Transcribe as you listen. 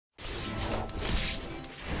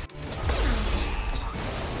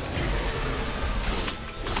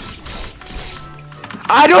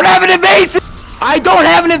I don't have an evasive. I don't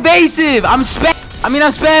have an evasive. I'm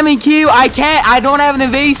spamming Q. I can't. I don't have an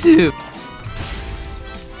evasive.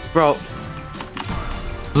 Bro.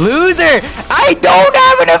 Loser. I don't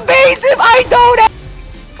have an evasive. I don't have.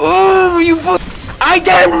 Oh, you. I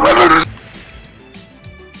can't.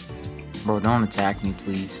 Bro, don't attack me,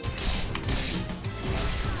 please.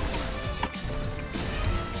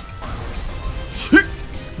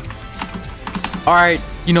 Alright,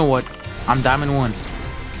 you know what? I'm Diamond 1.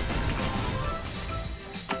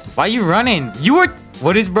 Why are you running? You were...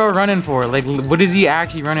 What is bro running for? Like, what is he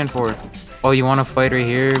actually running for? Oh, you want to fight right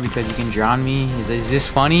here because you can drown me? Is this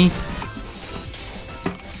funny?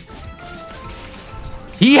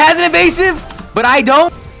 He has an evasive, but I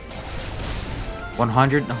don't.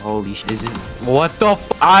 100? Holy shit. Is this... What the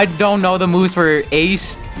f... I don't know the moves for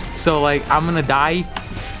Ace. So, like, I'm gonna die.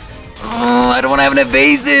 Oh, I don't have an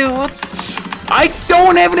evasive. What? I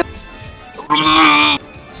don't have an...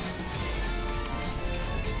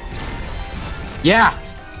 Yeah.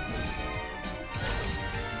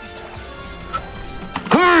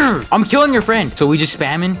 I'm killing your friend. So we just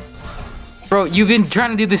spamming? Bro, you've been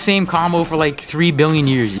trying to do the same combo for like 3 billion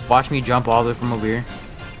years. Watch me jump all the way from over here.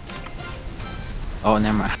 Oh,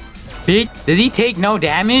 never mind. Does he take no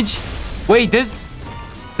damage? Wait, does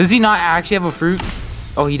he not actually have a fruit?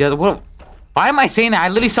 Oh, he does. What? Why am I saying that? I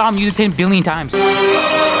literally saw him use it 10 billion times.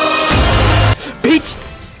 Bitch!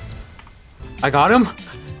 I got him?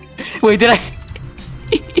 Wait, did I?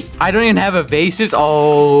 I don't even have evasives.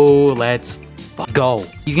 Oh, let's go.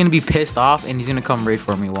 He's gonna be pissed off and he's gonna come right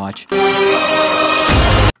for me. Watch.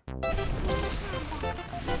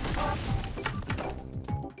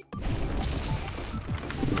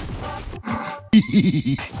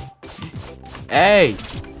 Hey.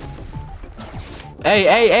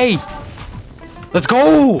 Hey. Let's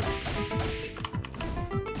go!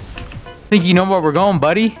 Think you know where we're going,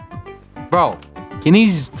 buddy? Bro, can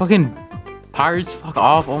these fucking pirates fuck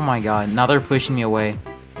off? Oh my god, now they're pushing me away.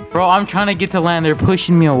 Bro, I'm trying to get to land, they're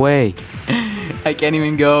pushing me away. I can't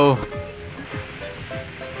even go.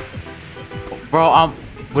 Bro,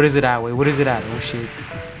 what is it at? Wait, what is it at? Oh shit.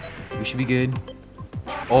 We should be good.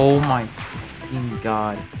 Oh my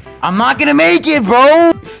god. I'm not gonna make it,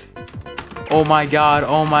 bro! Oh my god,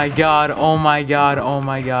 oh my god, oh my god, oh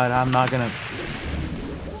my god, I'm not gonna...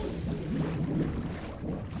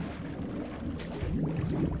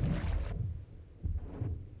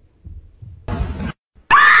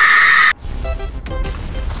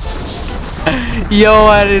 Yo,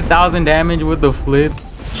 I did 1,000 damage with the flip.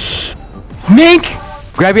 Mink!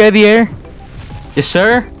 Grab you out of the air. Yes,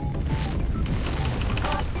 sir.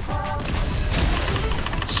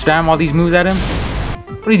 Spam all these moves at him.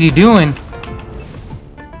 What is he doing?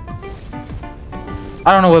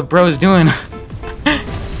 I don't know what bro's doing.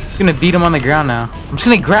 Just gonna beat him on the ground now. I'm just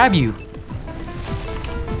gonna grab you.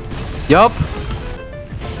 Yup.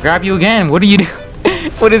 Grab you again. What are you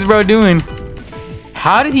doing? What is bro doing?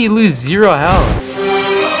 How did he lose 0 health?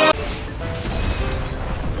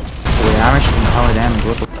 Wait, I'm actually doing hella damage.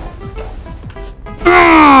 What the...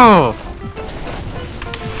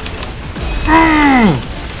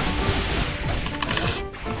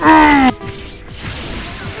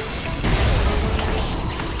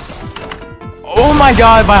 Oh my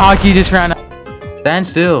god, my hockey just ran out. Stand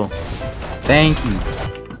still. Thank you.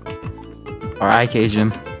 Alright, cage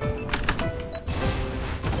him.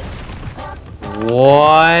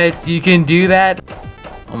 What? You can do that?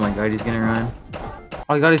 Oh my god, he's gonna run.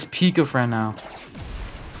 Oh, he got his Pika friend now.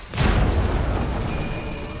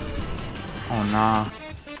 Oh nah.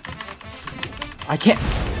 I can't.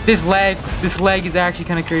 This leg is actually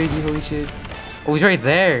kind of crazy. Holy shit. Oh, he's right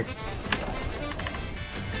there.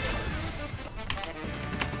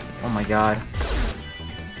 Oh my god.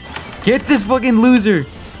 Get this fucking loser.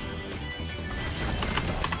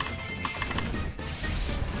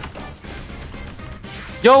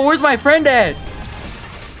 Yo, where's my friend at?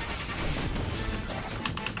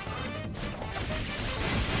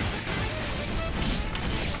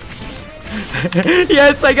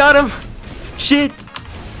 Yes, I got him. Shit.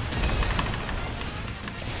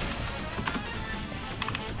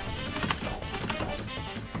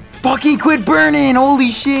 Fucking quit burning.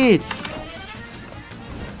 Holy shit.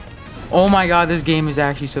 Oh my god, this game is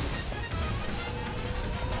actually so...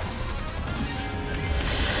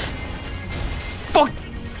 Fuck.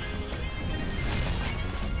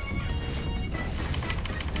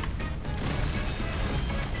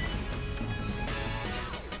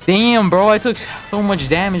 Damn, bro, I took so much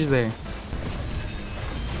damage there.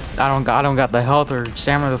 I don't got the health or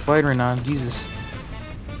stamina to fight right now. Jesus.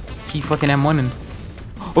 Keep fucking M1ing.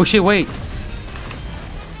 Oh shit, wait.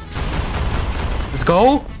 Let's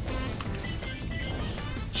go.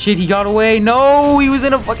 Shit, he got away. No, he was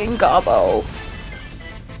in a fucking combo.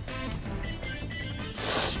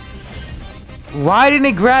 Why didn't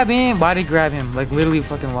it grab him? Why did it grab him? Like, literally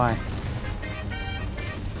fucking why?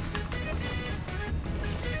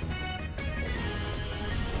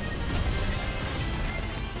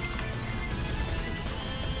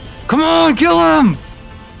 Come on, kill him!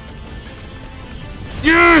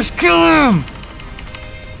 Yes, kill him!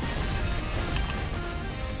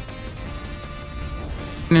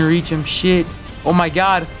 Gonna reach him, shit. Oh my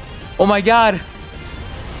god. Oh my god.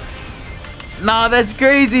 Nah, that's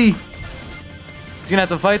crazy. He's gonna have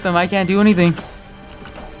to fight them. I can't do anything.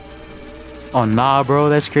 Oh nah, bro,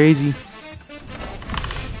 that's crazy.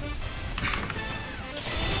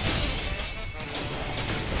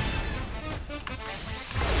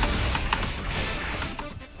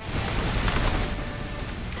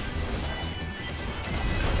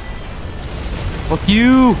 Fuck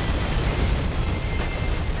you!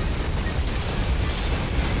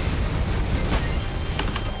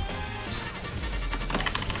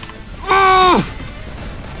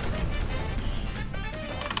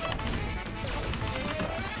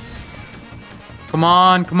 Come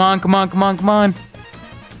on, come on, come on, come on, come on.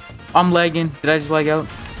 I'm lagging. Did I just lag out?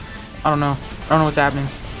 I don't know. I don't know what's happening.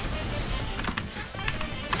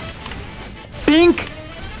 Pink!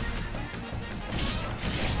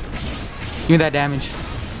 Give me that damage.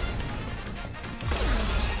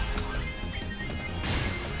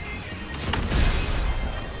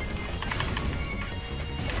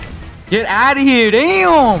 Get out of here,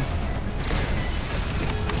 damn!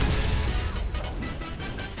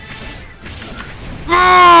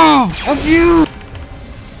 Fuck you!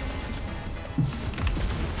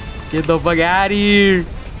 Get the fuck out of here!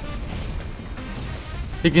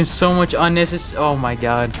 Taking so much unnecessary. Oh my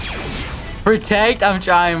god. Protect? I'm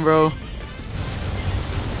trying, bro.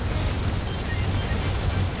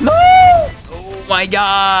 No! Oh my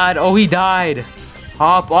god. Oh, he died.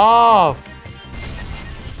 Hop off.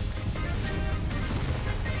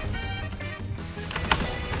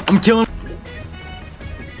 I'm killing.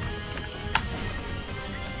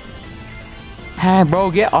 Hey, bro,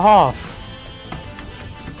 get off.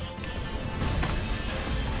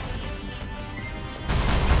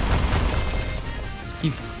 Just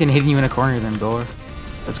keep fucking hitting you in a corner then, bro.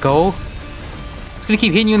 Let's go. It's gonna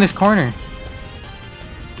keep hitting you in this corner.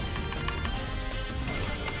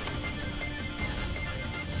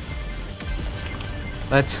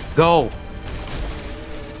 Let's go.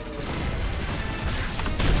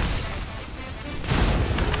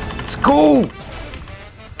 Let's go.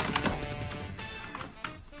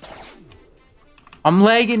 I'm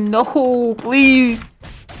lagging. No, please.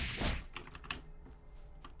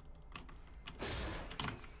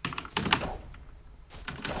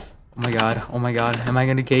 Oh my god. Oh my god. Am I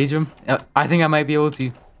gonna cage him? I think I might be able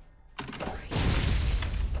to.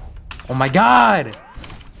 Oh my god.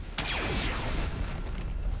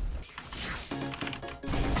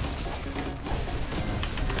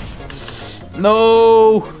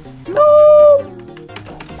 No. No.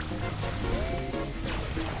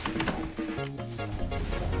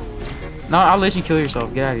 No, I'll let you kill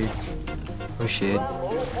yourself. Get out of here. Oh shit.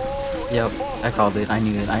 Yep, I called it. I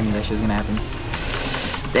knew it. I knew that shit was gonna happen.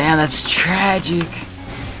 Damn, that's tragic.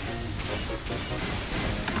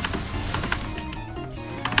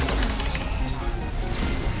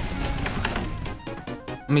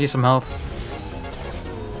 Let me get some health.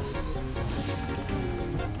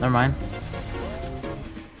 Never mind.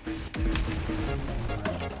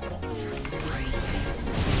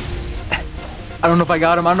 I don't know if I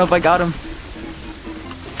got him. I don't know if I got him.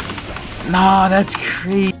 Nah, that's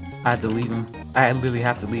crazy. I have to leave him. I literally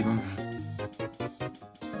have to leave him.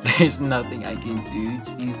 There's nothing I can do.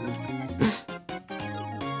 Jesus.